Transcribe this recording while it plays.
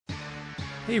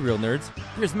Hey, Real Nerds.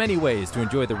 There's many ways to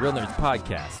enjoy the Real Nerds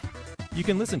podcast. You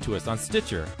can listen to us on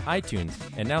Stitcher, iTunes,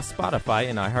 and now Spotify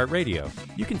and iHeartRadio.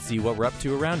 You can see what we're up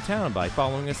to around town by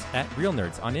following us at Real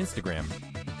Nerds on Instagram.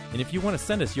 And if you want to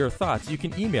send us your thoughts, you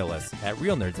can email us at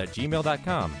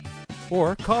realnerds@gmail.com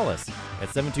or call us at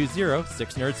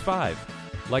 720-6nerds5.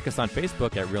 Like us on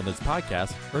Facebook at Real Nerds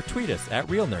Podcast or tweet us at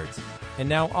Real Nerds. And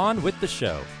now on with the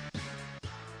show.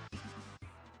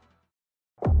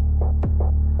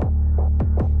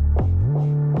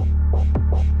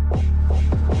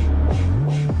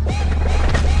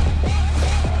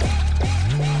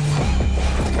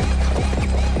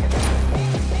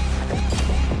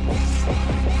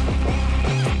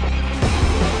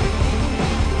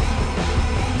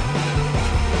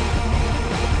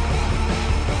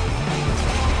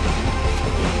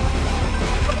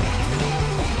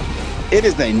 It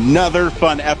is another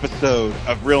fun episode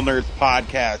of Real Nerds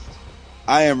Podcast.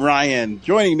 I am Ryan.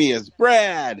 Joining me is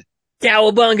Brad.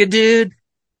 Cowabunga, dude.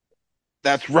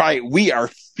 That's right. We are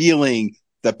feeling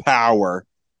the power.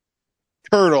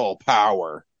 Turtle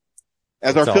power.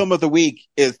 As our film of the week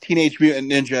is Teenage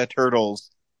Mutant Ninja Turtles,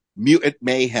 Mutant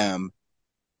Mayhem.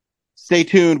 Stay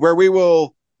tuned where we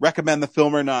will recommend the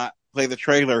film or not, play the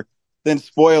trailer, then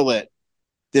spoil it.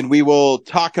 Then we will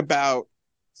talk about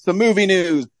some movie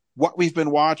news, what we've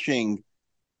been watching.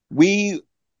 We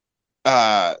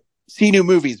see new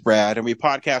movies, Brad, and we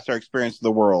podcast our experience of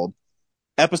the world.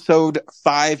 Episode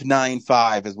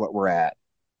 595 is what we're at.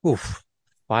 Oof.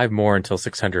 5 more until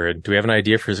 600. Do we have an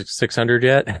idea for 600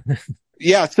 yet?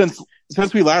 Yeah, since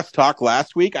we last talked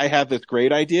last week, I had this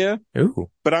great idea. Ooh.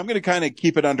 But I'm going to kind of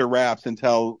keep it under wraps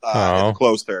until it's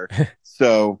closer.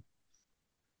 So,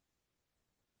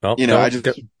 well,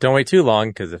 don't wait too long,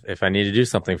 because if I need to do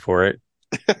something for it.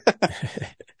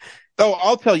 Oh,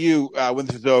 I'll tell you when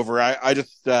this is over. I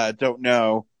just don't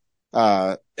know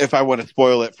if I want to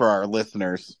spoil it for our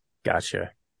listeners.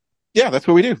 Gotcha. Yeah, that's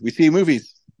what we do. We see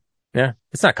movies. Yeah,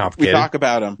 it's not complicated. We talk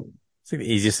about them. It's like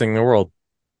the easiest thing in the world.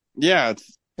 Yeah,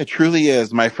 it truly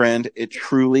is, my friend. It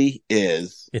truly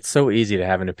is. It's so easy to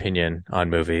have an opinion on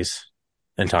movies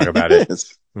and talk about it.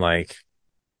 Like,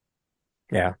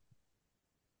 yeah.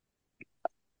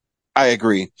 I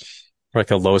agree. We're like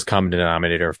the lowest common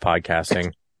denominator of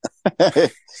podcasting.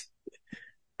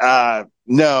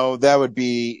 No, that would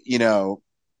be,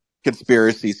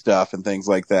 conspiracy stuff and things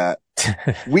like that.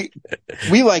 We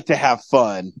like to have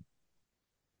fun.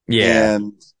 Yeah.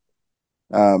 And,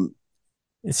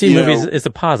 see, movies is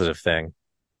a positive thing.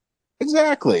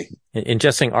 Exactly.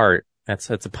 Ingesting art, that's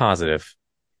a positive.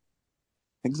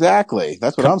 Exactly.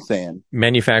 That's what I'm saying.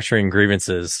 Manufacturing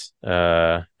grievances,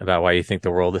 about why you think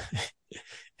the world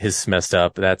is messed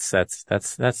up. That's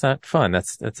not fun.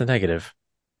 That's a negative.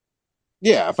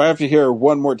 Yeah. If I have to hear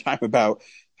one more time about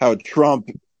how Trump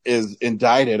is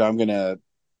indicted, I'm going to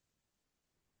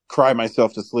cry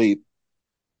myself to sleep.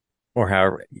 Or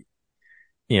how,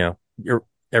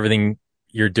 everything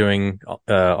you're doing,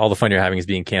 all the fun you're having is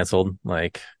being canceled.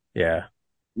 Like, yeah.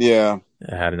 Yeah.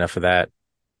 I had enough of that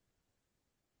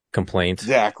complaint.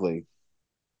 Exactly.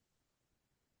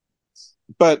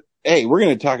 But hey, we're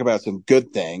going to talk about some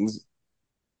good things.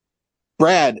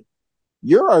 Brad,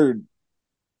 you're our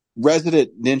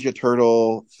resident Ninja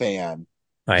Turtle fan.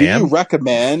 Do you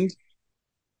recommend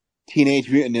Teenage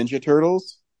Mutant Ninja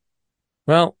Turtles?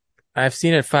 Well, I've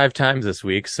seen it 5 times this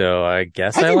week, so I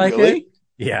guess I like it.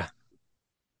 Yeah.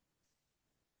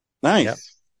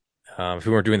 Nice. Yep. If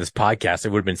we weren't doing this podcast, it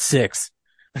would have been 6.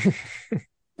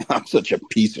 I'm such a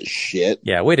piece of shit.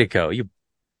 Yeah, way to go. You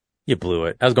blew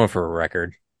it. I was going for a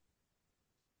record.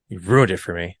 You ruined it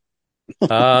for me.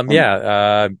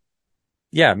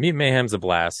 Yeah, Mutant Mayhem's a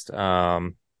blast. I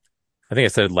think I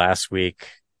said last week,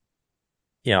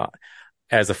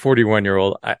 as a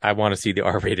 41-year-old, I want to see the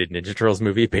R-rated Ninja Turtles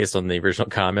movie based on the original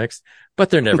comics, but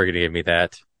they're never going to give me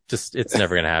that. It's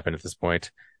never going to happen at this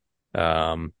point.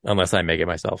 Unless I make it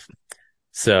myself.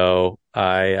 So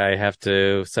I have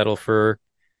to settle for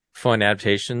fun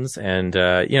adaptations. And,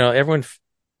 everyone's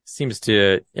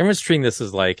treating this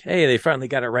as like, hey, they finally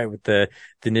got it right with the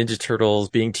Ninja Turtles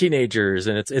being teenagers,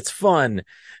 and it's fun.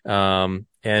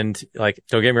 And like,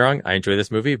 don't get me wrong, I enjoy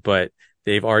this movie, but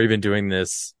they've already been doing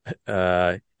this,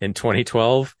 in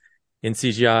 2012 in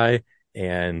CGI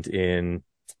and in,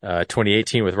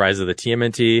 2018 with Rise of the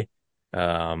TMNT.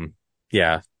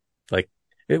 Yeah, like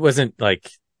it wasn't like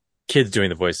kids doing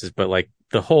the voices, but like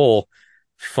the whole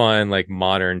fun, like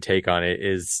modern take on it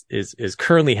is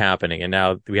currently happening. And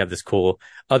now we have this cool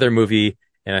other movie.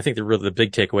 And I think the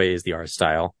big takeaway is the art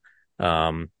style.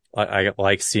 I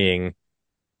like seeing,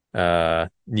 New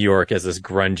York as this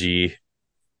grungy,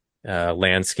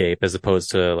 landscape as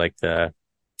opposed to like the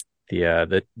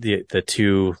the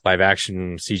two live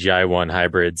action CGI one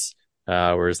hybrids,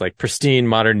 where it's like pristine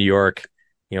modern New York,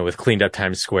 with cleaned up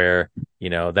Times Square.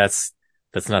 That's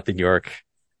not the New York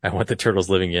I want the Turtles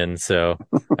living in. So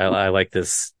I like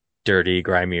this dirty,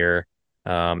 grimier,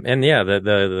 and yeah,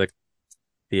 the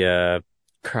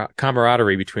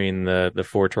camaraderie between the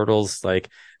four turtles, like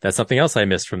that's something else I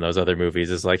missed from those other movies.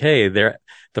 Is like, hey,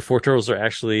 the four turtles are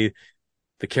actually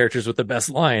the characters with the best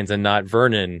lines and not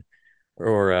Vernon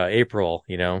or April,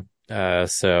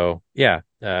 so yeah,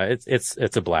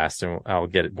 it's a blast, and I'll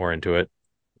get more into it.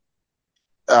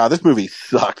 This movie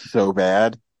sucked so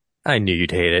bad. I knew you'd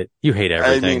hate it. You hate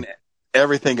everything. I mean,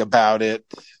 everything about it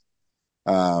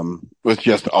was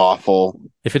just awful.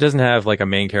 If it doesn't have like a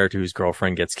main character whose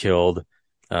girlfriend gets killed,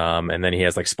 and then he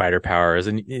has like spider powers,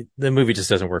 and the movie just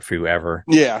doesn't work for you ever.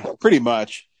 Yeah, pretty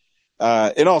much.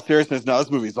 In all seriousness, no, this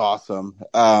movie's awesome.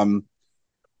 The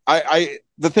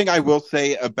thing I will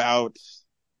say about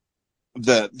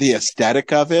the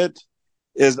aesthetic of it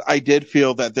is I did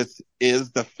feel that this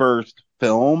is the first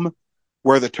film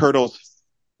where the Turtles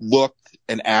looked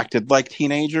and acted like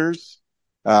teenagers.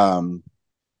 And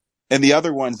the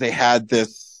other ones, they had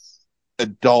this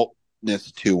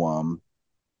adultness to them.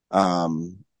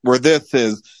 Where this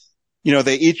is,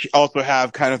 they each also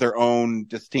have kind of their own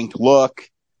distinct look,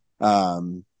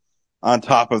 on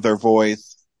top of their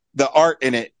voice. The art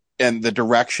in it and the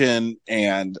direction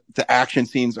and the action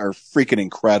scenes are freaking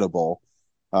incredible.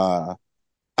 I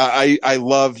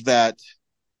love that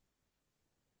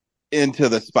Into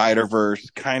the Spider-Verse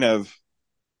kind of,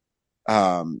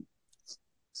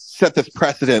 set this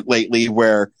precedent lately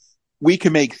where we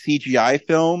can make CGI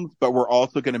films, but we're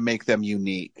also going to make them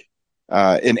unique,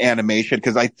 in animation.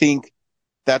 Cause I think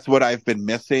that's what I've been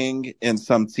missing in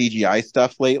some CGI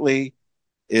stuff lately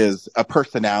is a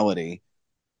personality.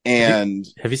 And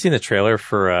have you seen the trailer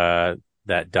for,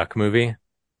 that duck movie?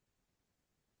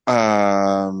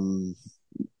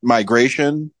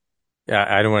 Migration. Yeah,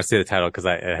 I don't want to say the title because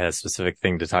it has a specific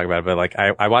thing to talk about, but like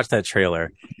I watched that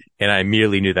trailer and I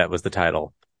immediately knew that was the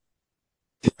title.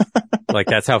 Like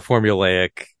that's how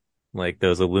formulaic like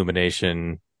those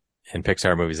Illumination and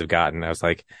Pixar movies have gotten. I was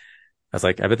like, I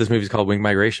bet this movie's called Wing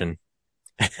Migration.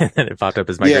 And then it popped up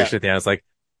as Migration at the end. I was like,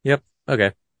 yep,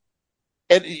 okay.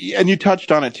 And you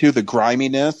touched on it too, the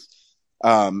griminess,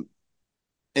 and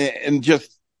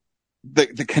just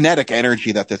the kinetic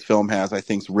energy that this film has, I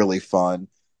think is really fun.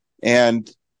 And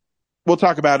we'll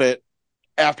talk about it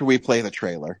after we play the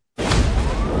trailer.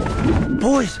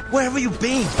 Boys, where have you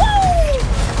been?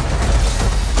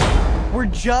 We're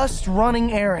just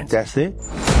running errands. That's it?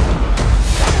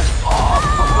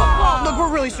 Look,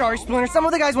 we're really sorry, Splinter. Some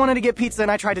of the guys wanted to get pizza,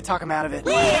 and I tried to talk them out of it.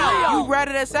 You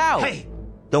ratted us out. Hey,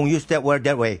 don't use that word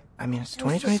that way. I mean, it's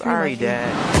 2023. Sorry,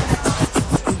 Dad.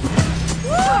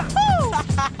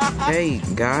 Hey,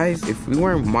 guys, if we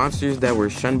weren't monsters that were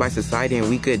shunned by society and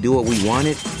we could do what we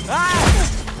wanted,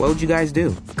 what would you guys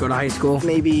do? Go to high school.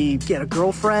 Maybe get a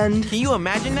girlfriend. Can you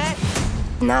imagine that?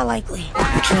 Not likely.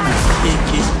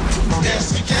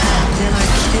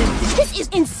 This is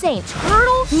insane.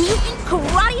 Turtle, mutant,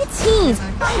 karate teens.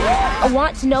 I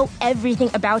want to know everything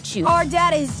about you. Our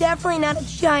dad is definitely not a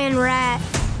giant rat.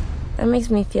 That makes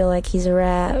me feel like he's a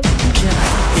rat.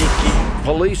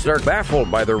 Police are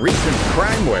baffled by the recent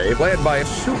crime wave led by a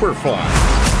Superfly.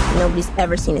 Nobody's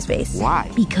ever seen his face. Why?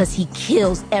 Because he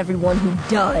kills everyone who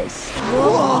does.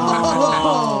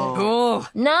 Whoa. Cool.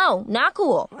 No, not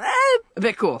cool. A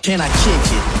bit cool. Can I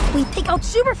kick it? We take out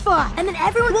Superfly, and then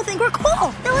everyone will think we're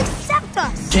cool. They'll accept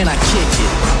us. Can I kick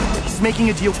it? He's making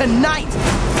a deal tonight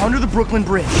under the Brooklyn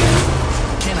Bridge.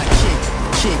 Can I kick?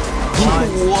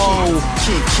 Whoa.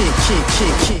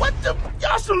 Kick. What the?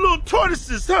 Y'all some little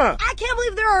tortoises, huh? I can't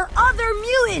believe there are other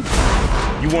mutants.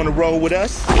 You want to roll with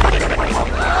us?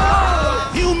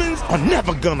 Humans are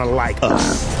never gonna like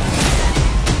us.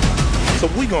 So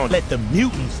we gonna let the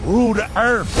mutants rule the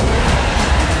earth.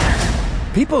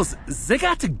 Peoples, they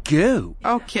got to go.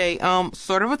 Okay,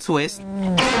 sort of a twist.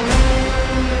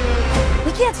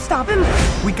 We can't stop him.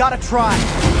 We gotta try.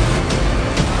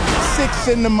 6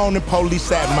 in the morning,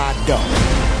 police at my door.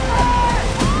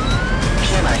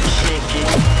 Can I kick it?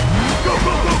 Go!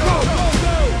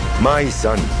 My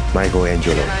son,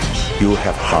 Michelangelo, you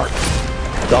have heart.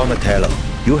 Donatello,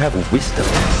 you have wisdom.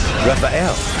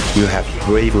 Raphael, you have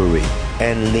bravery.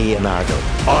 And Leonardo,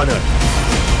 honor.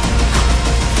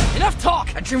 Enough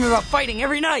talk! I dream about fighting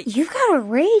every night. You've got a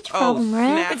rage problem,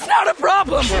 right? It's not a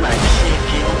problem. Can I kick it?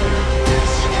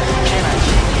 Can I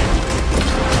kick it?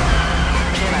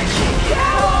 Can I kick it?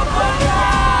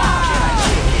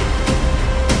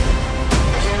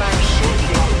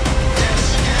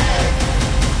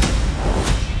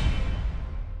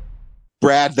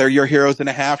 Brad, they're your heroes in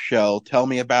a half shell. Tell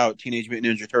me about Teenage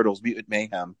Mutant Ninja Turtles: Mutant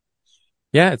Mayhem.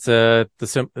 Yeah, it's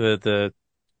it's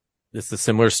a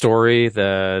similar story.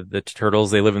 The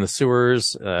turtles, they live in the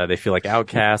sewers. They feel like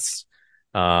outcasts,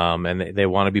 and they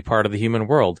want to be part of the human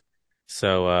world.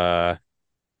 So,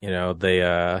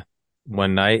 they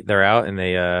one night they're out and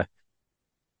they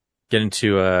get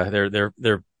into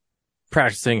they're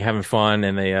practicing, having fun,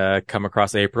 and they come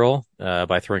across April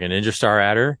by throwing a ninja star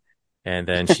at her, and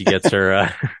then she gets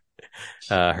her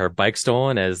her bike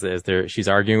stolen as she's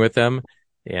arguing with them,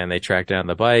 and they track down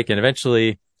the bike and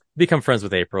eventually become friends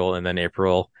with April. And then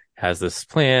April has this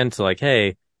plan to like,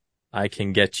 hey, I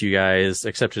can get you guys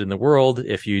accepted in the world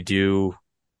if you do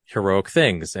heroic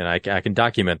things, and I can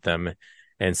document them.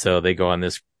 And so they go on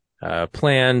this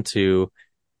plan to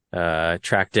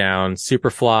track down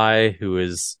Superfly, who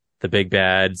is the big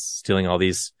bad, stealing all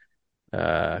these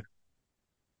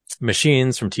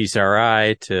machines from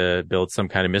TCRI to build some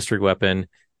kind of mystery weapon.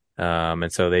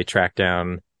 And so they track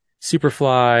down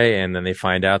Superfly, and then they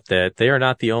find out that they are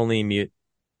not the only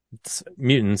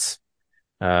mutants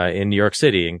in New York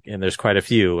City, and there's quite a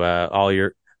few. A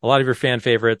lot of your fan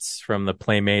favorites from the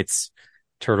Playmates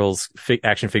Turtles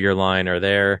action figure line are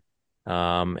there.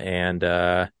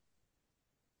 I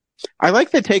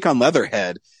like the take on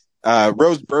Leatherhead.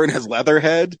 Rose Byrne as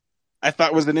Leatherhead, I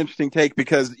thought was an interesting take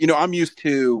because, I'm used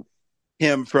to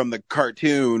him from the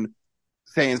cartoon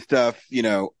saying stuff,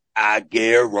 I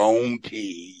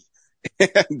guarantee.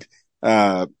 And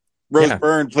Rose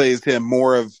Byrne plays him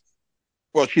more of,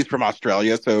 well, she's from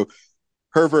Australia, so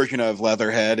her version of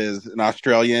Leatherhead is an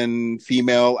Australian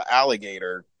female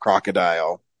alligator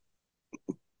crocodile.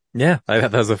 Yeah, I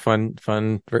thought that was a fun,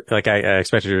 like I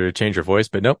expected her to change her voice,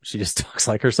 but nope, she just talks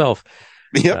like herself.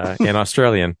 Yep. In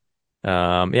Australian.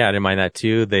 I didn't mind that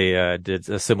too. They did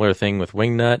a similar thing with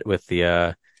Wingnut with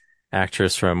the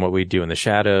actress from What We Do in the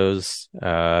Shadows.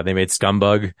 They made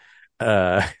Scumbug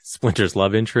Splinter's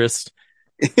love interest.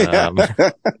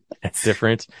 It's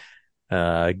different.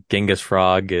 Genghis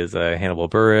Frog is Hannibal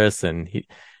Buress, and he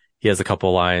has a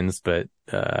couple lines, but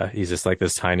he's just like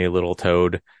this tiny little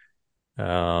toad.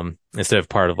 Instead of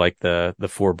part of like the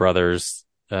four brothers,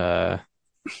 the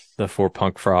four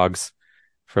punk frogs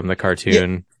from the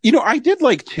cartoon. Yeah. I did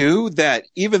like too that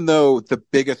even though the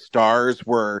biggest stars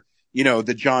were,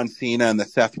 the John Cena and the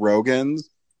Seth Rogens,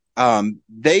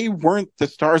 they weren't the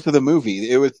stars of the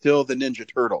movie. It was still the Ninja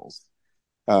Turtles.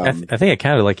 I think it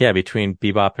counted like, between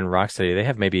Bebop and Rocksteady, they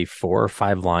have maybe 4 or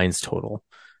 5 lines total.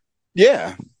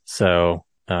 Yeah. So,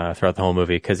 throughout the whole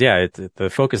movie, cause the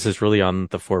focus is really on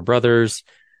the 4 brothers,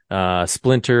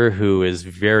 Splinter, who is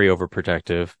very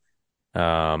overprotective,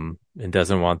 and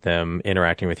doesn't want them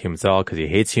interacting with humans at all because he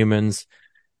hates humans.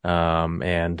 And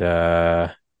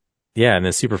then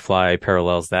Superfly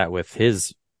parallels that with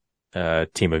his,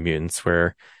 team of mutants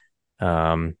where,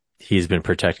 he's been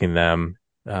protecting them,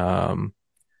 from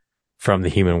the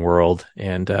human world.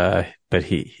 And, but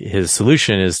his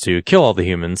solution is to kill all the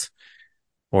humans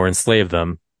or enslave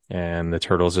them. And the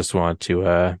turtles just want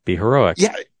to, be heroic.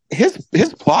 Yeah.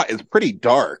 His plot is pretty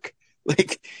dark.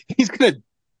 Like he's going to,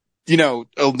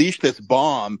 unleash this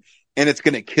bomb and it's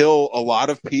going to kill a lot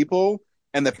of people.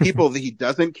 And the people that he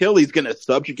doesn't kill, he's going to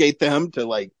subjugate them to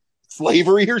like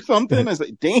slavery or something. I was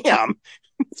like, damn,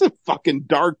 it's a fucking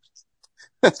dark.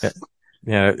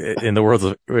 In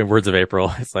the words of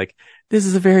April, it's like, this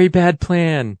is a very bad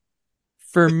plan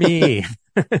for me.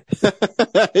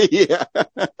 Yeah.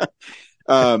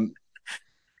 But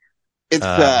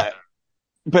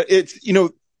it's,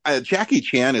 Jackie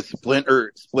Chan as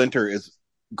Splinter is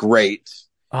great.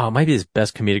 Oh, it might be his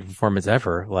best comedic performance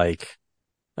ever. Like,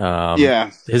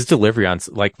 his delivery on,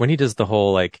 like, when he does the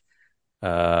whole, like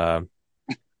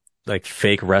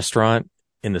fake restaurant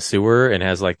in the sewer and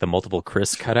has, like, the multiple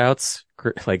Chris cutouts.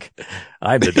 Like,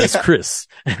 I'm the best Chris.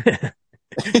 Look at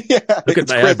my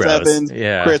Chris eyebrows. Evans,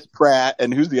 Chris Pratt,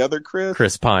 and who's the other Chris?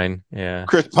 Chris Pine. Yeah.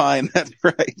 Chris Pine. That's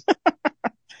right.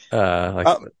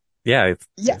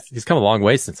 He's come a long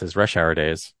way since his Rush Hour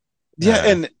days.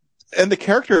 Yeah. And the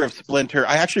character of Splinter,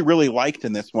 I actually really liked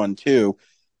in this one too,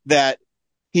 that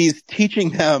he's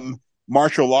teaching them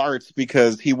martial arts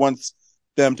because he wants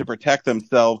them to protect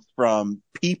themselves from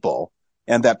people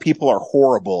and that people are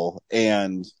horrible.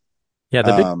 And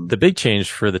the big change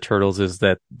for the Turtles is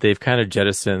that they've kind of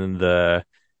jettisoned the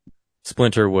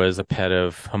Splinter was a pet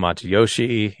of Hamato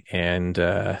Yoshi, and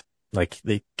like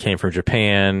they came from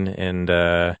Japan, and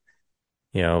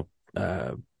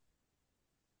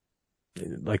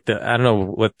like I don't know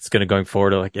what's going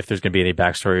forward, like if there's going to be any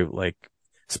backstory, like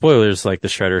spoilers, like the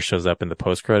Shredder shows up in the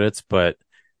post credits, but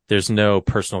there's no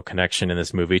personal connection in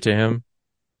this movie to him.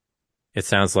 it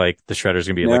sounds like the Shredder's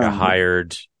gonna be like a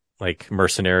hired like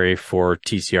mercenary for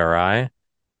TCRI.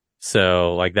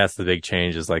 So like that's the big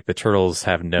change is like the Turtles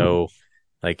have no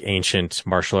like ancient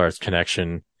martial arts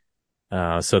connection.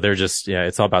 So they're just,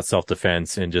 it's all about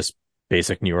self-defense and just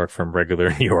basic New York from regular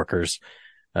New Yorkers.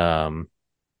 Cause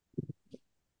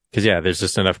there's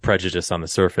just enough prejudice on the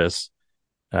surface.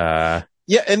 And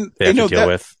they have to deal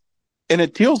with. And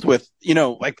it deals with,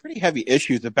 like pretty heavy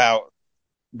issues about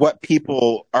what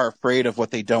people are afraid of,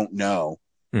 what they don't know.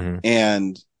 Mm-hmm.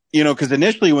 And, cause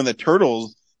initially when the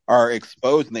Turtles are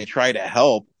exposed and they try to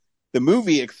help, the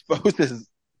movie exposes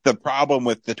the problem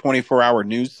with the 24-hour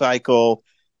news cycle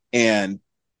and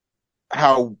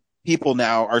how people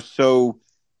now are so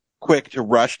quick to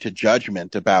rush to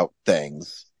judgment about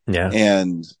things. Yeah.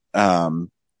 And,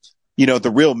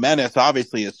 the real menace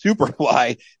obviously is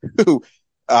Superfly, who,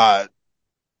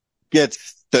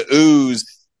 gets the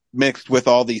ooze mixed with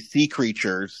all these sea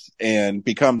creatures and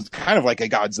becomes kind of like a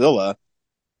Godzilla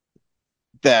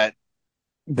that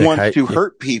wants to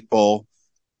hurt people.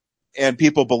 And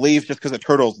people believe just because the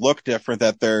turtles look different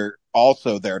that they're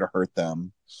also there to hurt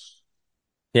them.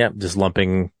 Yeah, just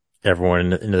lumping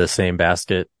everyone into the same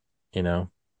basket, Hey,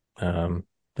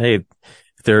 if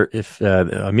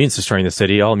a mutant's destroying the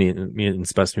city, all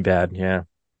mutants must be bad. Yeah.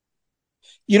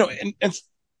 And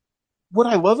what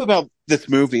I love about this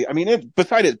movie, I mean,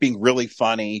 besides it being really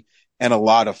funny and a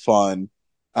lot of fun,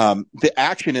 the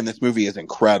action in this movie is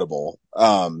incredible.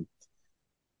 The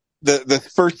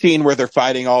first scene where they're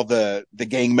fighting all the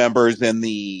gang members in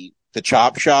the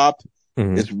chop shop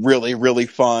is really, really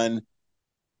fun.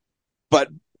 But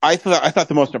I thought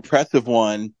the most impressive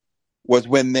one was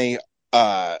when they,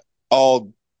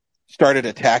 all started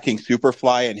attacking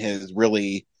Superfly in his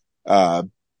really,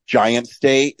 giant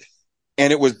state.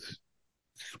 And it was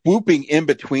swooping in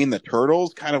between the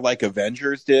turtles, kind of like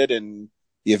Avengers did in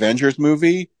the Avengers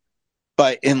movie,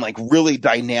 but in like really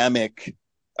dynamic,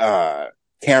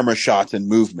 camera shots and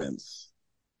movements.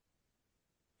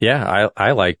 Yeah,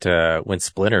 I liked when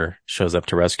Splinter shows up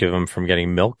to rescue him from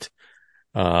getting milked.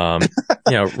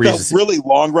 The really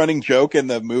long running joke in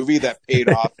the movie that paid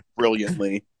off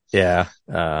brilliantly. Yeah.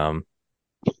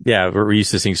 We're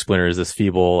used to seeing Splinter as this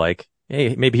feeble, like,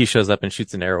 hey, maybe he shows up and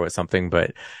shoots an arrow at something,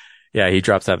 but yeah, he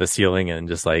drops out of the ceiling and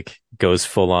just like goes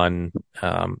full on.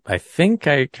 I think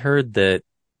I heard that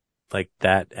like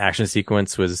that action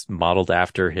sequence was modeled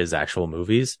after his actual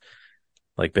movies,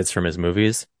 like bits from his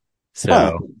movies.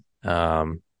 So,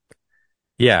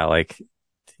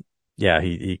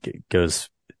 he goes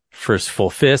first full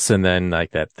fists and then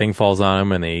like that thing falls on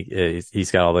him and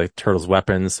he's got all the turtles'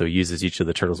 weapons. So he uses each of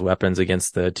the turtles' weapons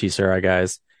against the T-Sarai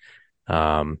guys.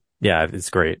 It's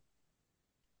great.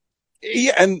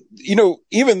 Yeah. And,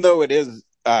 even though it is,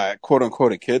 quote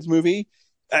unquote, a kid's movie,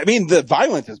 I mean, the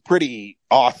violence is pretty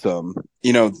awesome.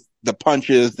 The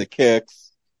punches, the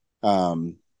kicks.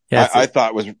 I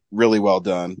thought was really well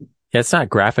done. Yeah, it's not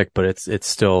graphic, but it's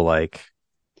still like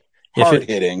hard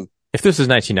hitting. If this was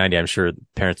 1990, I'm sure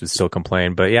parents would still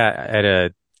complain. But yeah,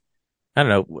 I don't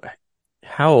know,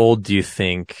 how old do you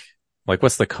think? Like,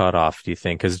 what's the cutoff? Do you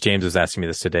think? Because James was asking me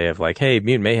this today of like, hey,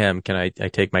 Mutant Mayhem, can I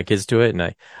take my kids to it?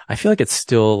 And I feel like it's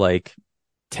still like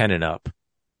 10 and up.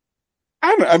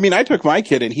 I took my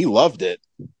kid and he loved it.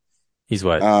 He's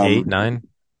what, 8, 9?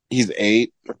 He's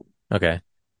 8. Okay.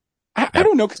 I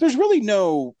don't know, because there's really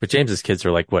no. But James's kids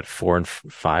are like what, 4 and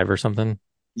 5 or something?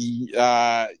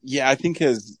 I think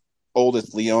his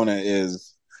oldest Leona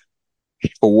is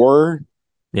 4.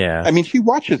 Yeah. I mean,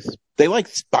 they like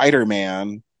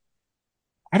Spider-Man.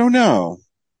 I don't know.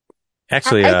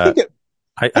 Actually, I think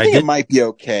it might be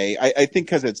okay. I think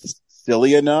because it's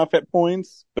silly enough at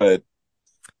points, but.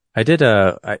 I did,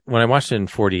 when I watched it in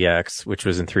 4DX, which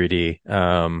was in 3D,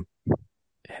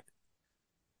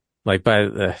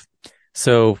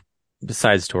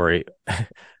 besides story,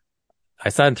 I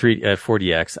saw it in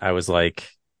 4DX. I was like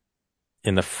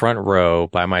in the front row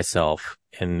by myself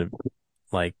and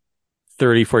like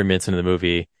 30, 40 minutes into the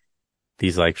movie,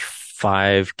 these like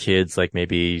 5 kids, like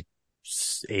maybe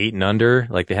 8 and under,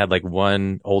 like they had like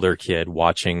one older kid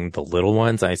watching the little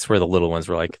ones. I swear the little ones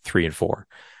were like 3 and 4.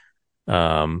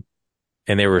 And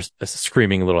they were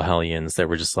screaming little hellions that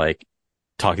were just like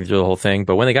talking through the whole thing.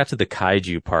 But when they got to the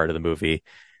kaiju part of the movie,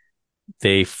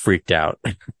 they freaked out.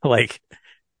 like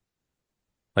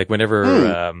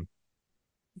whenever,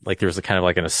 like there was a kind of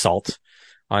like an assault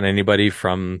on anybody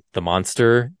from the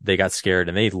monster, they got scared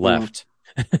and they left.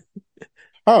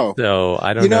 Oh, so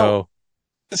I don't know.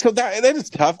 So that is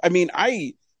tough. I mean,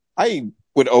 I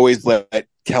would always let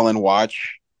Kellen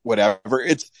watch whatever.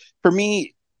 It's for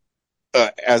me,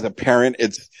 as a parent,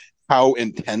 it's how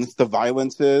intense the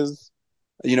violence is.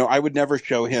 I would never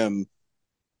show him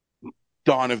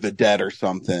Dawn of the Dead or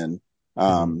something.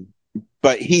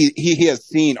 But he has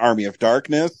seen Army of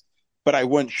Darkness, but I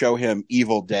wouldn't show him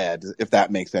Evil Dead, if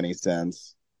that makes any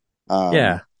sense.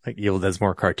 Yeah. Like Evil Dead's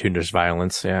more cartoonish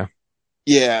violence. Yeah.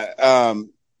 Yeah.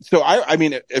 So I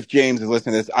mean, if James is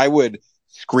listening to this, I would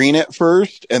screen it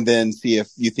first and then see if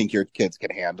you think your kids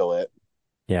can handle it.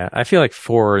 Yeah. I feel like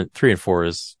 3 and 4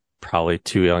 is probably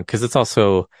too young because it's not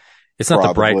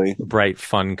the bright,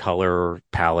 fun color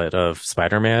palette of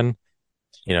Spider-Man.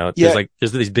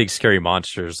 There's these big scary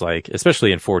monsters, like,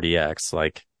 especially in 4DX,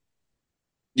 like,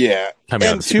 yeah. Coming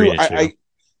out of the screen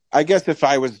I guess if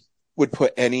I would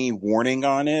put any warning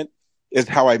on it is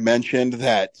how I mentioned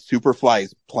that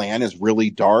Superfly's plan is really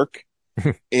dark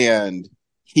and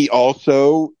he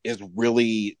also is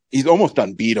he's almost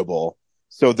unbeatable.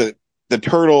 So the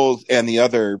Turtles and the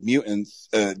other mutants,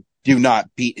 do not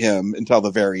beat him until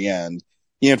the very end.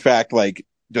 He in fact like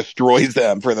destroys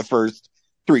them for the first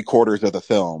 3/4 of the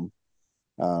film.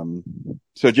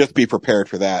 So just be prepared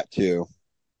for that too.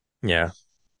 Yeah.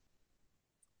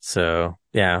 So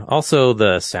yeah. Also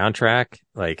the soundtrack,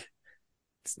 like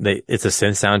it's a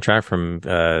synth soundtrack from,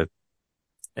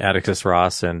 Atticus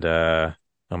Ross and, oh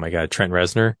my God, Trent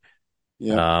Reznor.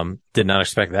 Yeah. Did not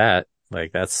expect that.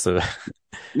 Like that's, no,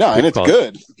 and it's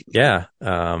good. Yeah.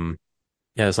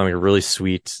 There's some like really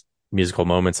sweet musical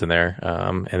moments in there.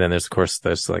 And then there's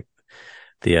like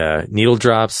the, needle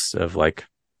drops of like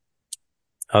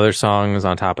other songs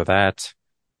on top of that.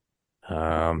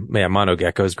 Mono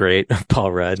Gecko's great.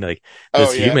 Paul Rudd, like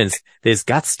those humans, they's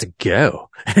gots to go.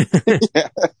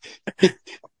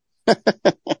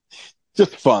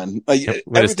 Just fun. Like,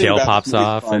 when his tail pops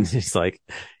off and he's like,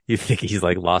 you think he's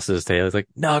like lost his tail. He's like,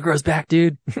 no, it grows back,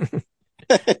 dude.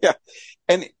 Yeah.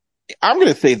 And I'm going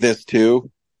to say this too.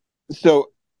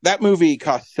 So that movie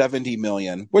cost $70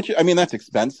 million, which, I mean, that's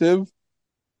expensive,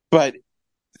 but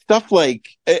stuff like,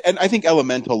 and I think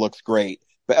Elemental looks great,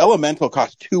 but Elemental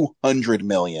cost $200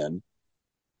 million.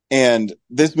 And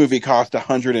this movie cost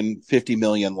 $150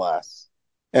 million less.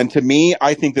 And to me,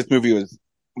 I think this movie was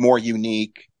more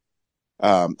unique.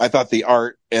 I thought the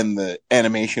art and the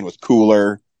animation was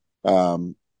cooler.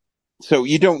 So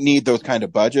you don't need those kind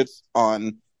of budgets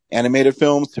on animated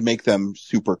films to make them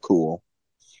super cool.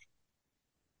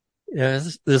 Yeah,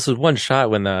 this was one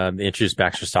shot when they introduced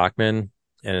Baxter Stockman,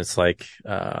 and it's like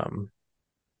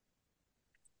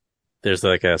there's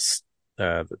like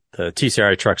the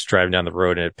TCRI truck's driving down the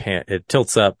road, and it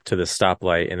tilts up to the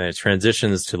stoplight, and then it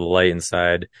transitions to the light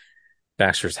inside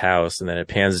Baxter's house, and then it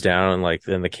pans down, and like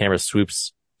then the camera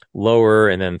swoops lower,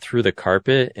 and then through the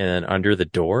carpet, and then under the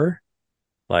door.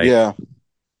 Like, yeah,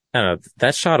 I don't know.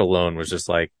 That shot alone was just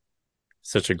like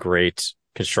such a great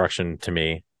construction to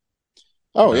me.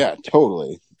 Oh yeah,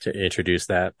 totally. To introduce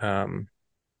that,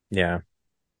 yeah,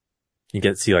 you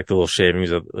get to see like the little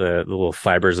shavings of the little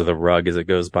fibers of the rug as it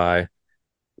goes by.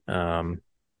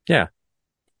 Yeah,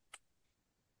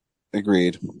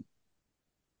 agreed.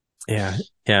 Yeah,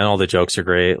 and all the jokes are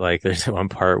great. Like there's one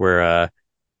part where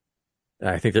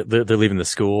I think they're leaving the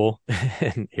school,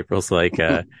 and April's like,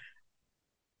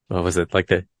 what was it? Like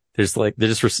they're just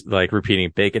like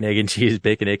repeating bacon, egg, and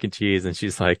cheese, and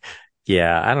she's like,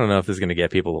 yeah, I don't know if this is going to get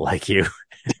people to like you.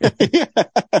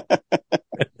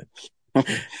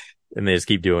 And they just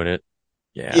keep doing it.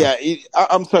 Yeah. Yeah.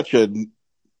 I'm such a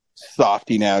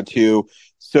softie now too.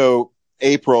 So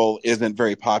April isn't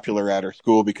very popular at her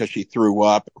school because she threw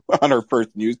up on her first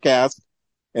newscast.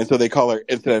 And so they call her,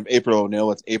 instead of April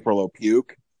O'Neil, it's April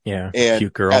O'Puke. Yeah. And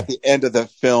cute girl. At the end of the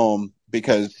film,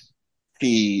 because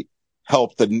she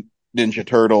helped the Ninja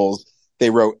Turtles, they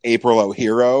wrote April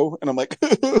O'Hero, and I'm like,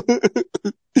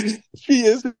 she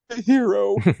is a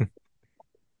hero.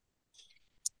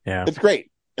 Yeah. It's great.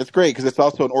 It's great because it's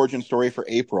also an origin story for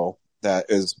April that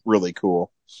is really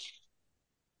cool.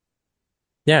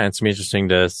 Yeah, it's interesting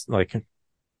to, like,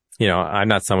 I'm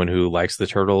not someone who likes the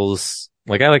Turtles.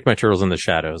 Like, I like my Turtles in the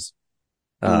Shadows.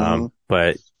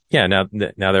 But yeah, now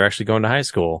they're actually going to high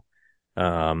school.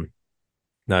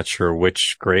 Not sure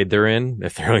which grade they're in,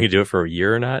 if they're only going to do it for a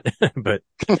year or not, but,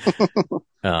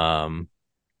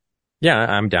 yeah,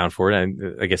 I'm down for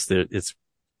it. I guess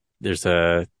there's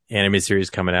a anime series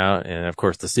coming out, and of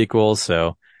course the sequel.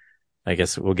 So I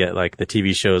guess we'll get like the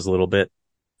TV shows a little bit,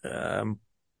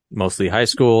 mostly high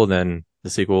school. Then the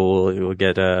sequel will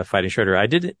get Fighting Shredder.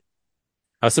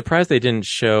 I was surprised they didn't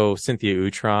show Cynthia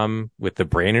Utrom with the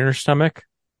brain in her stomach.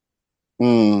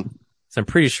 So I'm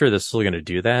pretty sure they're still going to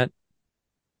do that.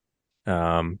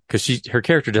 Cause her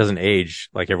character doesn't age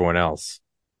like everyone else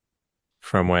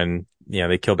from when,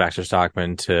 they kill Baxter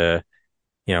Stockman to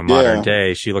modern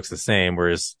day, she looks the same,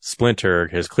 whereas Splinter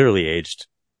has clearly aged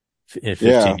in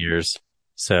 15 years.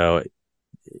 So,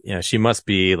 she must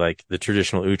be like the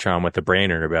traditional Utrom with the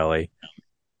brain in her belly.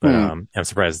 But I'm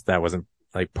surprised that wasn't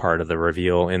like part of the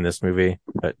reveal in this movie.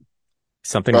 But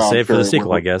something to save for the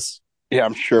sequel, I guess. Yeah,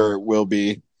 I'm sure it will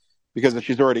be. Because if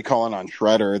she's already calling on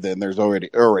Shredder, then there's already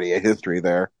a history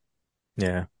there.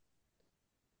 Yeah.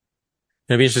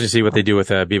 It'll be interesting to see what they do with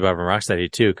Bebop and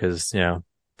Rocksteady too, because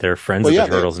they're friends of the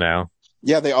Turtles now.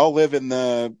 Yeah, they all live in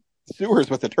the sewers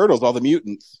with the Turtles, all the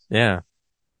mutants. Yeah.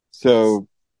 So,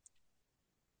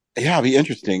 yeah, it'll be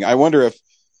interesting. I wonder if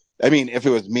it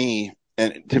was me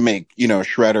and to make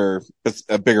Shredder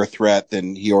a bigger threat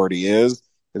than he already is,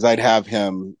 because I'd have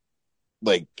him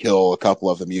like kill a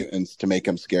couple of the mutants to make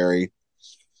him scary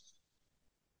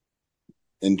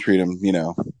and treat him,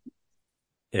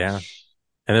 Yeah.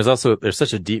 And there's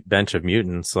such a deep bench of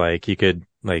mutants. Like you could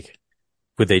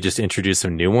would they just introduce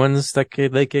some new ones that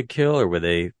they could kill, or would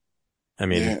they,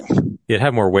 it'd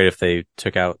have more weight if they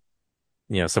took out,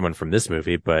 someone from this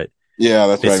movie, but yeah,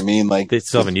 that's what I mean. Like they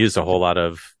still haven't used a whole lot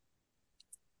of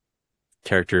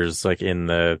characters like in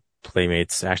the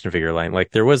Playmates action figure line.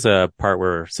 Like there was a part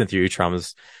where Cynthia Utrom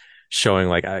was showing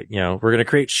like, we're going to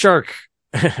create shark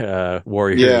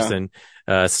warriors and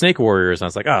snake warriors. And I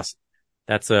was like,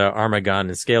 that's Armagon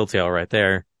and Scaletail right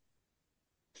there.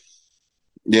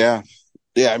 Yeah.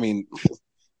 Yeah. Obviously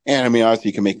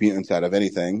you can make mutants out of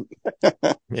anything.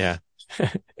 Yeah.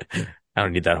 I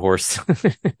don't need that horse.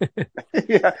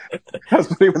 Yeah. That was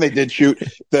funny when they did shoot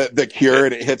the Cure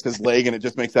and it hits his leg and it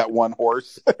just makes that one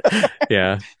horse.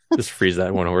 Yeah. Just freeze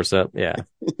that one horse up. Yeah.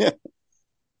 Yeah.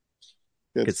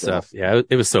 Good stuff. Yeah.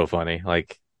 It was so funny.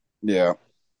 Like, yeah.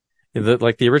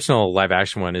 The original live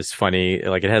action one is funny.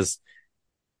 Like it has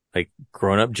like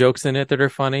grown up jokes in it that are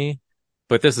funny,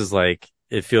 but this is like,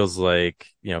 it feels like,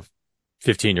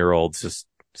 15-year-olds just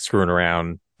screwing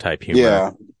around type humor.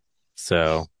 Yeah.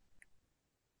 So.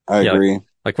 I agree.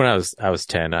 Like when I was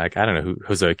 10, I don't know who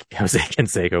Jose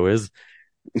Canseco is,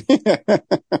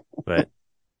 but it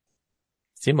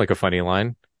seemed like a funny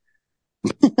line.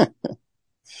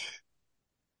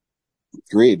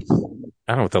 Agreed.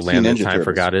 I don't know what the land that time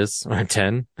forgot is when I'm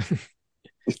 10.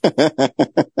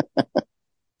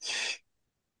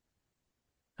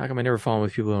 How come I never fall in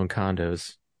with people who own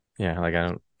condos? Yeah, like I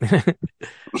don't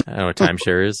know what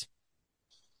timeshare is.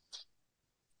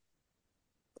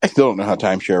 I still don't know how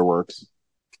timeshare works.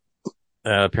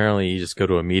 Apparently you just go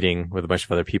to a meeting with a bunch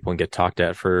of other people and get talked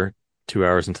at for 2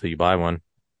 hours until you buy one.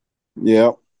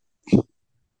 Yeah.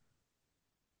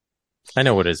 I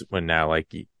know what it is when now,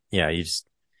 like, you just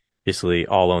basically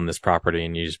all own this property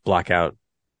and you just block out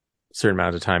a certain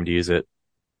amount of time to use it.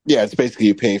 Yeah, it's basically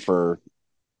you pay for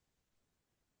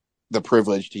the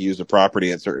privilege to use a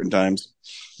property at certain times.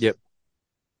 Yep.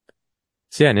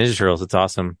 So yeah, Ninja Turtles, it's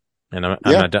awesome. And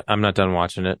I'm not done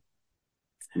watching it.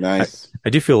 Nice. I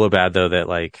do feel a little bad though that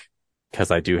like,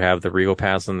 cause I do have the Regal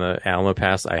Pass and the Alamo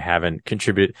Pass, I haven't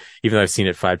contributed, even though I've seen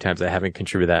it 5 times, I haven't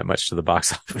contributed that much to the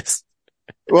box office.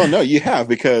 Well, no, you have,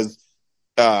 because,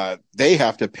 they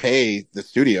have to pay the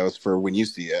studios for when you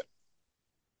see it.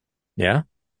 Yeah.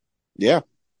 Yeah.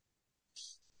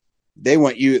 They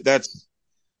want you,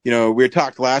 we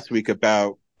talked last week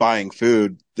about buying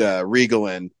food. Regal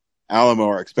and Alamo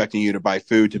are expecting you to buy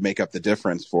food to make up the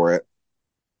difference for it.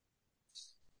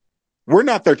 We're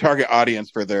not their target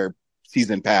audience for their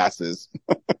season passes.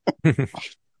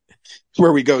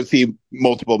 Where we go see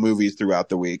multiple movies throughout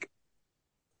the week.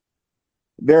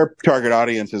 Their target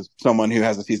audience is someone who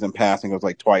has a season pass and goes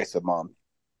like twice a month.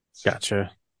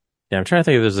 Gotcha. Yeah, I'm trying to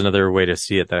think if there's another way to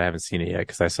see it that I haven't seen it yet,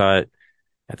 because I saw it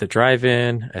at the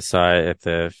drive-in. I saw it at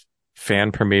the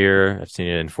fan premiere. I've seen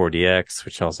it in 4DX,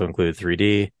 which also included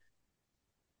 3D.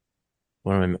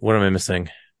 What am I missing?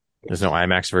 There's no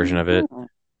IMAX version of it.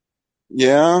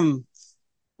 Yeah.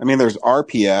 There's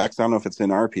RPX. I don't know if it's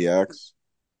in RPX.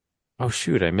 Oh,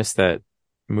 shoot. I missed that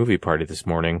movie party this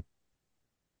morning.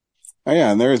 Oh,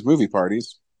 yeah. And there is movie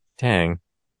parties. Dang.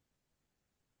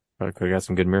 But I could have got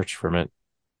some good merch from it.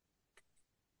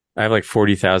 I have like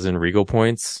 40,000 Regal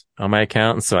points on my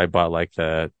account. And so I bought like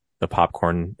the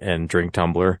popcorn and drink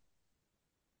tumbler.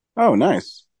 Oh,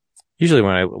 nice. Usually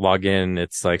when I log in,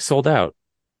 it's like sold out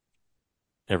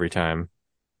every time.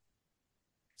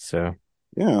 So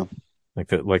yeah, like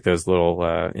those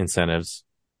little incentives,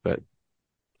 but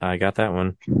I got that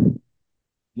one.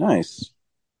 Nice.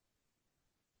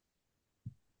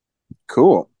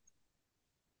 Cool.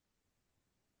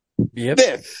 Yep.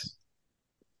 This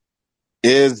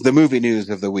is the movie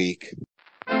news of the week.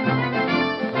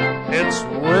 It's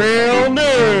real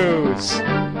news.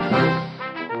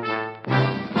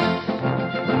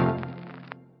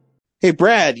 Hey,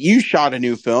 Brad, you shot a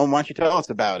new film. Why don't you tell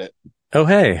us about it? Oh,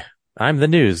 hey, I'm the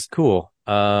news. Cool.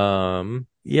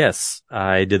 Yes,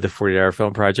 I did the 40-hour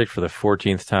film project for the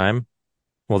 14th time.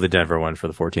 Well, the Denver one for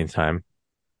the 14th time.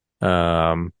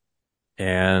 I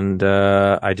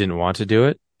didn't want to do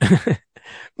it,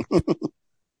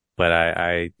 but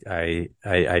I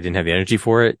didn't have the energy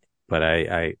for it. But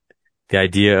the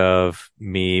idea of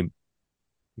me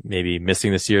maybe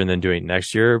missing this year and then doing it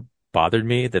next year bothered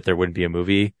me, that there wouldn't be a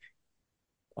movie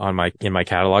in my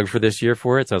catalog for this year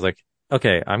for it. So I was like,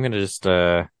 okay, I'm going to just,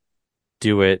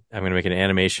 do it. I'm going to make an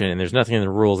animation, and there's nothing in the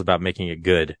rules about making it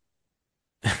good.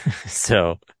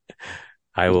 So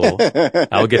I will get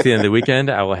to the end of the weekend.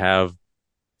 I will have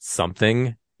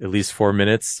something, at least 4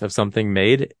 minutes of something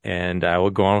made, and I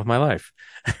will go on with my life.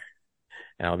 And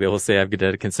I'll be able to say I've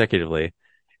done it consecutively.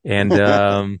 And,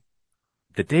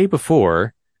 the day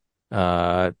before,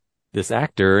 this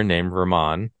actor named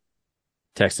Rahman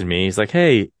texted me. He's like,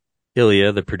 hey,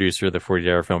 Ilya, the producer of the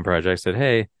 40-hour film project, said,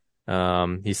 hey,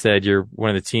 he said, you're one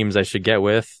of the teams I should get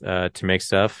with, to make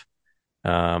stuff.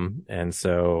 And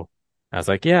so I was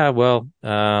like, yeah, well,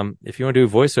 if you want to do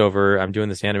voiceover, I'm doing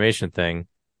this animation thing.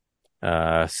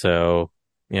 So,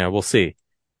 we'll see. And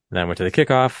then I went to the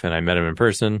kickoff and I met him in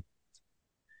person.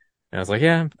 And I was like,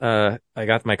 yeah, I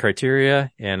got my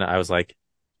criteria, and I was like,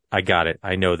 I got it.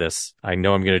 I know this. I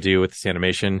know I'm going to do with this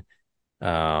animation.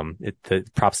 The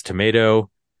props tomato.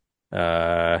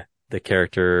 The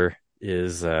character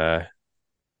is,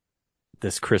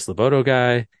 this Chris Loboto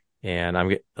guy, and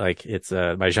I'm like, it's,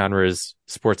 my genre is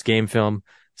sports game film.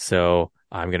 So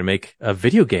I'm going to make a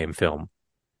video game film,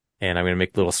 and I'm going to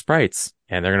make little sprites,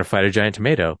 and they're going to fight a giant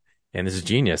tomato. And this is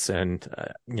genius. And,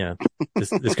 this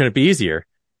couldn't be easier.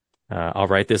 I'll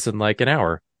write this in like an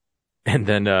hour. And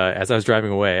then, as I was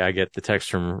driving away, I get the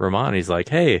text from Rahman. He's like,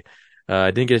 hey,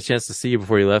 I didn't get a chance to see you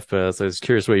before you left, but so I was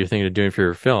curious what you're thinking of doing for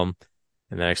your film.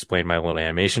 And then I explained my little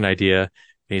animation idea. And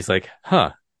he's like,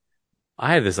 huh,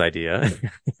 I have this idea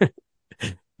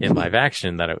in live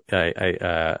action that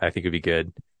I think would be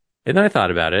good. And then I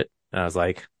thought about it, and I was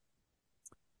like,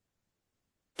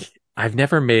 I've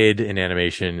never made an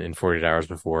animation in 48 hours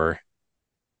before.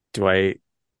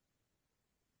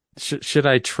 Should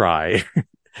I try?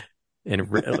 And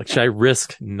should I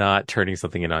risk not turning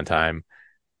something in on time?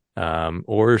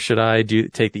 Or should I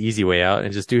take the easy way out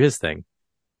and just do his thing?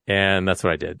 And that's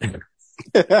what I did.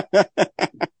 I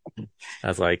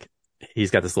was like,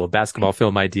 he's have this little basketball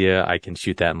film idea. I can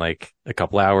shoot that in like a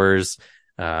couple hours.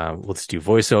 We'll just do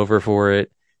voiceover for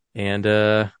it. And,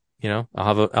 I'll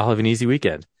have an easy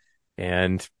weekend.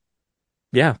 And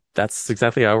yeah, that's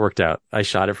exactly how it worked out. I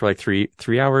shot it for like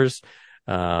three hours.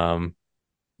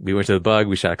 We went to the Bug.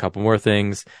 We shot a couple more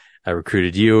things. I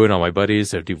recruited you and all my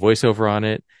buddies to do voiceover on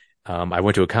it. I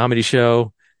went to a comedy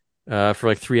show, for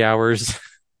like 3 hours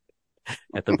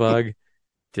at the Bug.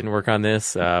 Didn't work on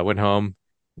this. Went home,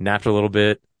 napped a little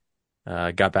bit,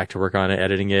 got back to work on it,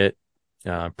 editing it.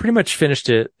 Pretty much finished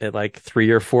it at like 3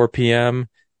 or 4 p.m.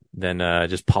 Then,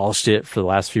 just polished it for the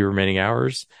last few remaining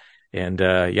hours. And,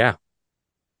 yeah.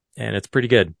 And it's pretty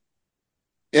good.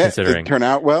 Yeah. Considering. Did it turn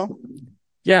out well?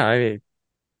 Yeah.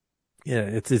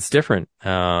 It's different.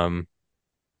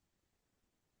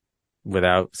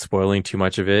 Without spoiling too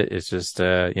much of it, it's just,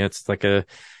 it's like a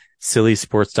silly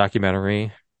sports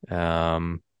documentary.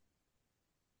 And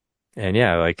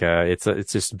yeah, like,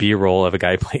 it's just B-roll of a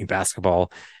guy playing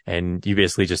basketball, and you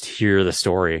basically just hear the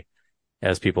story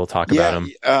as people talk about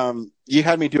him. You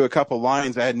had me do a couple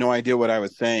lines. I had no idea what I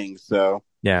was saying. So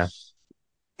yeah.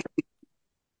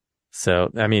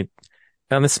 So, I mean,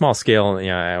 on this small scale,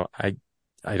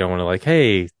 I don't want to like,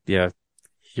 hey, yeah,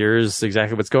 here's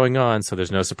exactly what's going on. So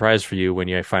there's no surprise for you when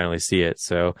you finally see it.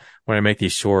 So when I make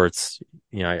these shorts,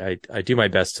 I do my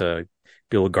best to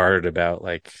be a little guarded about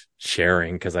like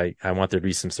sharing, because I want there to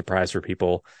be some surprise for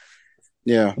people.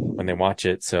 Yeah. When they watch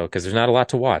it. So, cause there's not a lot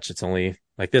to watch. It's only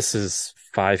like, this is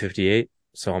 5:58.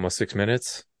 So almost 6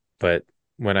 minutes. But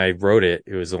when I wrote it,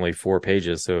 it was only 4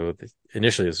 pages. So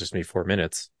initially it was just me 4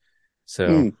 minutes.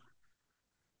 So,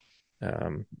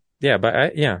 yeah, but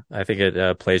I think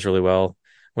it plays really well.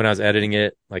 When I was editing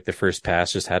it, like the first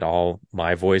pass just had all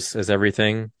my voice as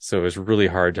everything. So it was really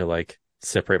hard to like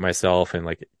separate myself and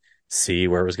like see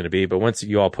where it was going to be. But once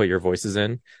you all put your voices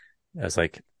in, I was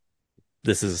like,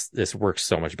 this works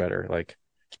so much better. Like,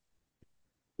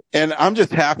 and I'm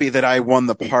just happy that I won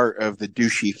the part of the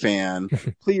douchey fan.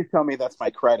 Please tell me that's my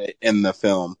credit in the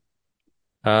film.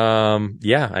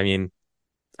 Yeah, I mean,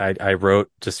 I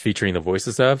wrote just featuring the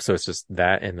voices of, so it's just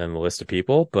that and then the list of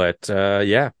people. But,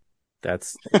 yeah,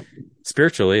 that's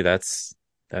spiritually, that's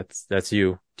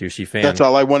you, douchey fan. That's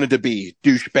all I wanted to be,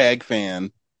 douchebag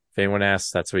fan. If anyone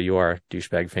asks, that's what you are,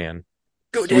 douchebag fan.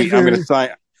 Go Sweet. I'm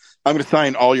gonna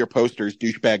sign all your posters,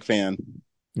 douchebag fan.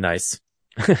 Nice.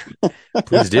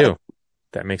 Please do.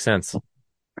 That makes sense.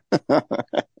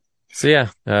 So yeah,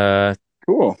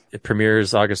 cool. It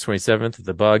premieres August 27th at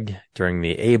the Bug during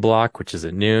the A block, which is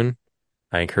at noon.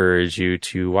 I encourage you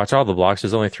to watch all the blocks.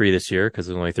 There's only 3 this year because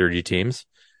there's only 30 teams.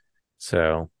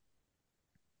 So,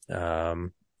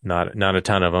 not a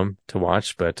ton of them to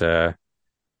watch, but,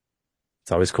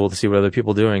 it's always cool to see what other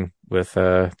people are doing with,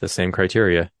 the same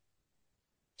criteria.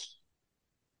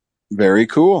 Very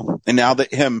cool. And now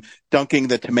that him dunking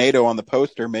the tomato on the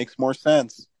poster makes more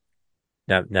sense.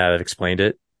 Now that I've explained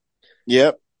it.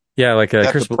 Yep. Yeah, like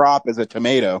the prop is a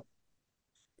tomato.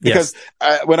 Because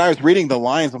when I was reading the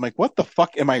lines, I'm like, what the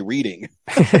fuck am I reading?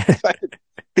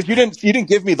 Because you didn't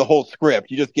give me the whole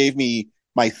script. You just gave me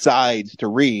my sides to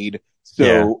read.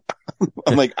 So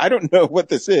I'm like, I don't know what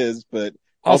this is, but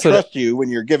I'll trust you when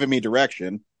you're giving me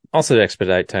direction. Also to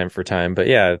expedite time for time. But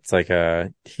yeah, it's like,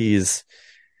 he's,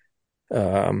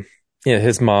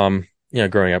 his mom,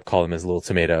 growing up called him his little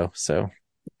tomato. So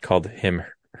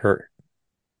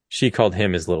she called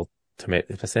him his little tomato.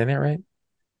 Did I say that right?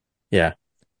 Yeah.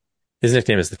 His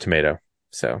nickname is the tomato.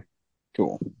 So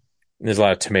cool. There's a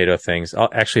lot of tomato things.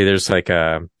 Actually, there's like,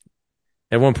 at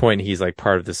one point he's like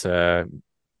part of this,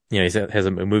 he has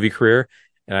a movie career,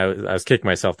 and I was kicking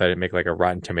myself that I didn't make like a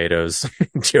Rotten Tomatoes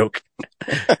joke.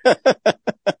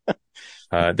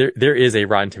 There is a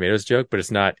Rotten Tomatoes joke, but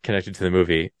it's not connected to the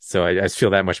movie. So I just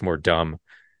feel that much more dumb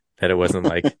that it wasn't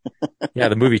like, yeah,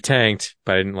 the movie tanked,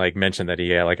 but I didn't like mention that he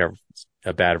had like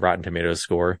a bad Rotten Tomatoes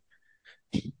score.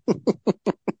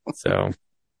 So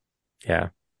yeah,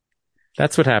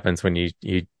 that's what happens when you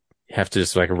have to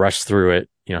just like rush through it.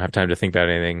 You don't have time to think about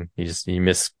anything. You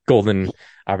miss golden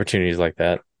opportunities like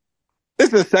that.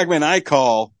 This is a segment I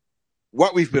call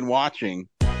What We've Been Watching.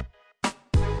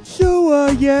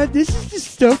 So, this is the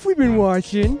stuff we've been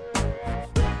watching.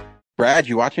 Brad,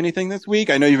 you watch anything this week?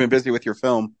 I know you've been busy with your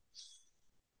film.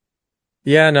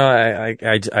 Yeah, no, I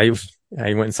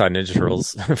went and saw Ninja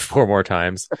Turtles 4 more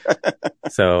times.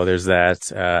 So there's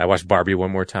that. I watched Barbie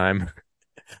 1 more time.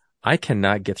 I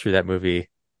cannot get through that movie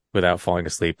without falling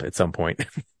asleep at some point.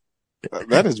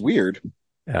 That is weird.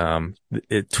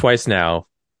 Twice now.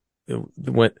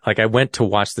 I went to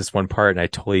watch this one part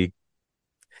and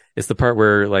it's the part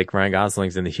where like Ryan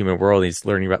Gosling's in the human world. And he's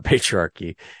learning about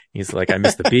patriarchy. He's like, I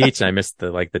missed the beach and I missed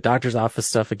the doctor's office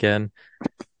stuff again.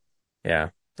 Yeah.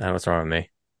 I don't know what's wrong with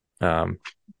me.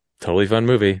 Totally fun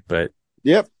movie, but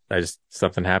yep.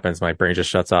 Something happens. My brain just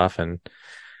shuts off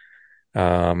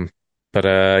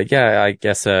yeah, I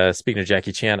guess, speaking of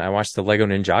Jackie Chan, I watched the Lego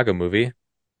Ninjago movie.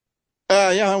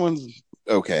 Yeah, that one's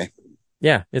okay.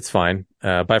 Yeah, it's fine.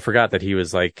 But I forgot that he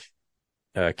was like,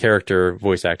 character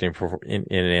voice acting in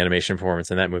an animation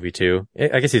performance in that movie too.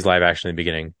 I guess he's live action in the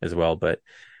beginning as well, but,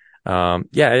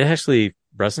 yeah, it actually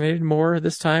resonated more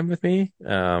this time with me.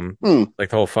 Like the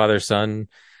whole father-son,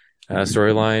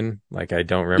 storyline. Like I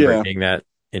don't remember it being that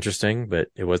interesting, but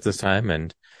it was this time.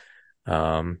 And,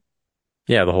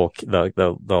 yeah,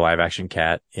 the live action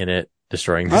cat in it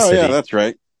destroying the city. Oh yeah, that's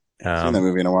right. I've seen that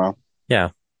movie in a while. Yeah.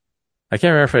 I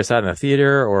can't remember if I saw it in the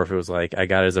theater or if it was like I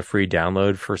got it as a free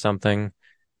download for something.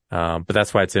 But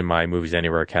that's why it's in my Movies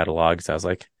Anywhere catalog. So I was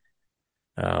like,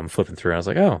 flipping through and I was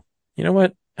like, oh, you know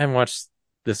what? I haven't watched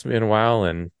this in a while.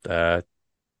 And,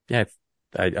 yeah,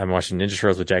 I'm watching Ninja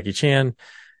Turtles with Jackie Chan.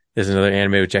 There's another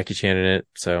anime with Jackie Chan in it.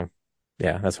 So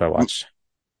yeah, that's what I watched.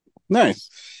 Nice.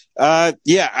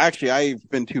 Yeah, actually I've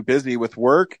been too busy with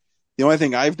work. The only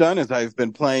thing I've done is I've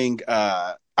been playing,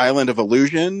 Island of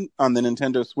Illusion on the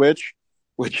Nintendo Switch,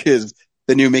 which is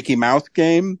the new Mickey Mouse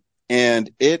game. And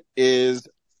it is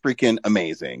freaking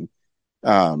amazing.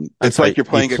 It's like you're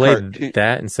playing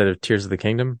that instead of Tears of the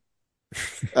Kingdom.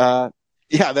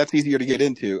 Yeah, that's easier to get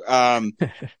into.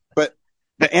 But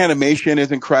the animation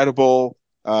is incredible.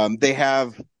 They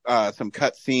have, some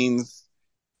cutscenes,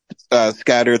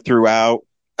 scattered throughout.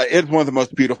 It's one of the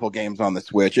most beautiful games on the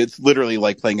Switch. It's literally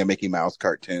like playing a Mickey Mouse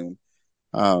cartoon.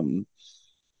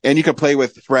 And you can play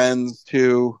with friends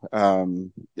too.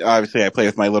 Obviously I play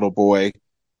with my little boy.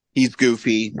 He's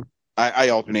Goofy. I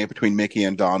alternate between Mickey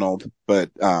and Donald,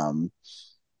 but,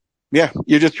 yeah,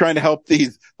 you're just trying to help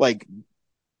these like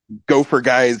gopher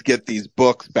guys get these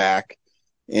books back.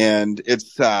 And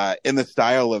it's, in the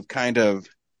style of kind of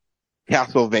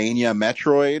Castlevania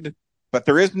Metroid, but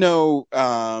there is no,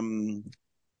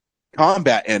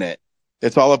 combat in it.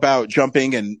 It's all about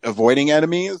jumping and avoiding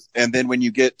enemies. And then when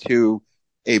you get to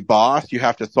a boss, you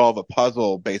have to solve a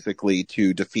puzzle basically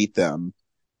to defeat them.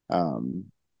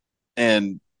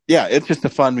 And yeah, it's just a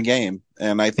fun game.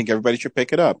 and I think everybody should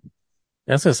pick it up.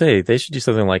 I was gonna say they should do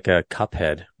something like a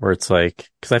Cuphead, where it's like,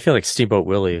 because I feel like Steamboat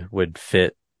Willie would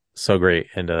fit so great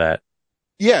into that.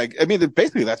 Yeah, I mean,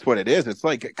 basically that's what it is. It's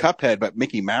like Cuphead, but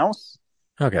Mickey Mouse.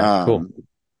 Okay, cool.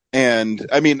 And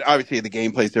I mean, obviously the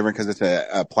gameplay is different because it's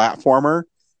a platformer,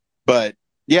 but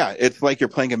yeah, it's like you're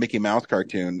playing a Mickey Mouse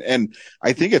cartoon. And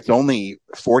I think it's only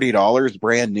 $40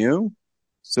 brand new.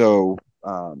 So,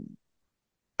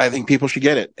 I think people should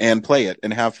get it and play it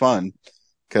and have fun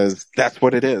because that's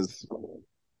what it is.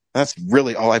 That's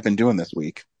really all I've been doing this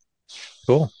week.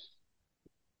 Cool.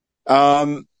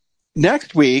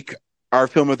 Next week, our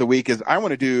film of the week is I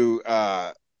want to do,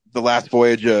 The Last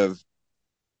Voyage of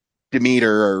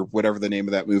Demeter or whatever the name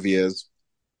of that movie is.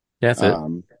 That's it.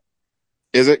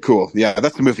 Is it cool? Yeah,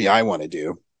 that's the movie I want to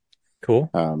do. Cool.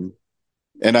 And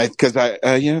because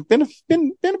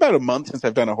been about a month since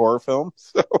I've done a horror film.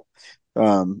 So,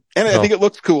 I think it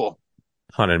looks cool.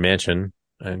 Haunted Mansion.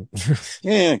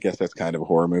 Yeah, I guess that's kind of a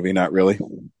horror movie. Not really.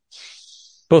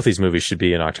 Both these movies should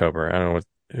be in October. I don't know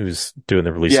who's doing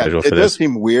the release schedule for this. It does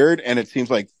seem weird, and it seems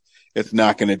like it's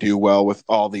not going to do well with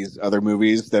all these other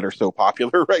movies that are so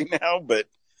popular right now, but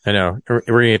I know we're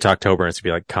going to get to October and it's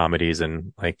going to be like comedies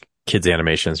and like kids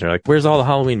animations. And they're like, where's all the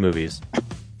Halloween movies?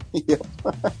 Yeah.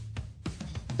 But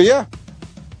yeah.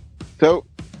 So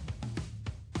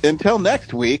until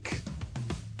next week,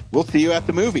 we'll see you at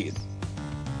the movies.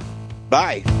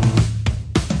 Bye.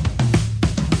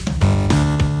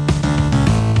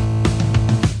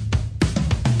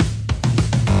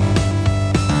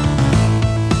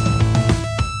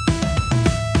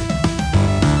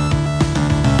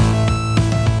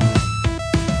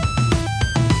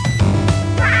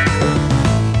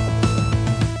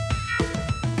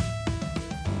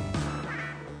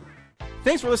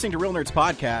 Thanks for listening to Real Nerds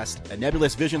Podcast, a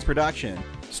Nebulous Visions production.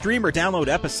 Stream or download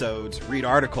episodes, read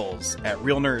articles at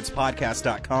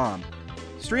realnerdspodcast.com.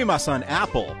 Stream us on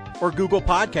Apple or Google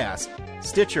Podcast,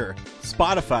 Stitcher,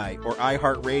 Spotify, or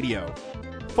iHeartRadio.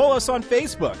 Follow us on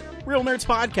Facebook, Real Nerds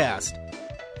Podcast.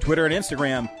 Twitter and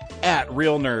Instagram,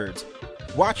 @Real Nerds.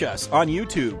 Watch us on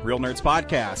YouTube, Real Nerds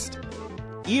Podcast.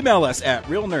 Email us at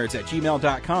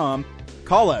realnerds@gmail.com.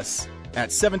 Call us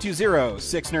at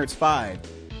 720-6nerds5.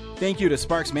 Thank you to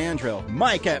Sparks Mandrill,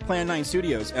 Mike at Plan 9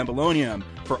 Studios, and Bolognium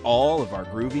for all of our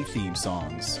groovy theme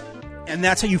songs. And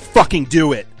that's how you fucking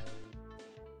do it!